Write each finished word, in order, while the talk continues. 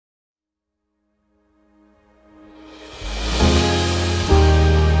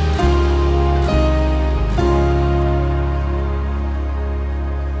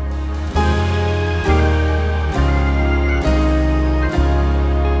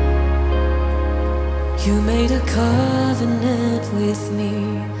You made a covenant with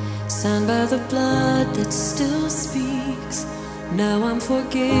me, signed by the blood that still speaks. Now I'm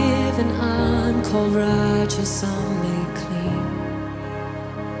forgiven, I'm called righteous, I'm made clean.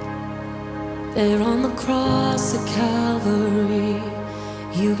 There on the cross at Calvary,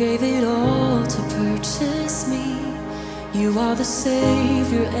 you gave it all to purchase me. You are the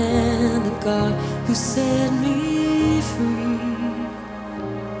Savior and the God who set me free.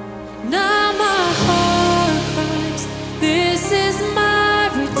 Now my heart cries, this is my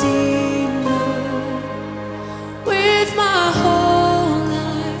Redeemer. With my whole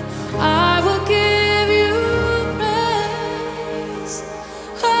life I will give you praise.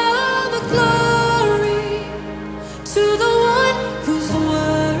 All the glory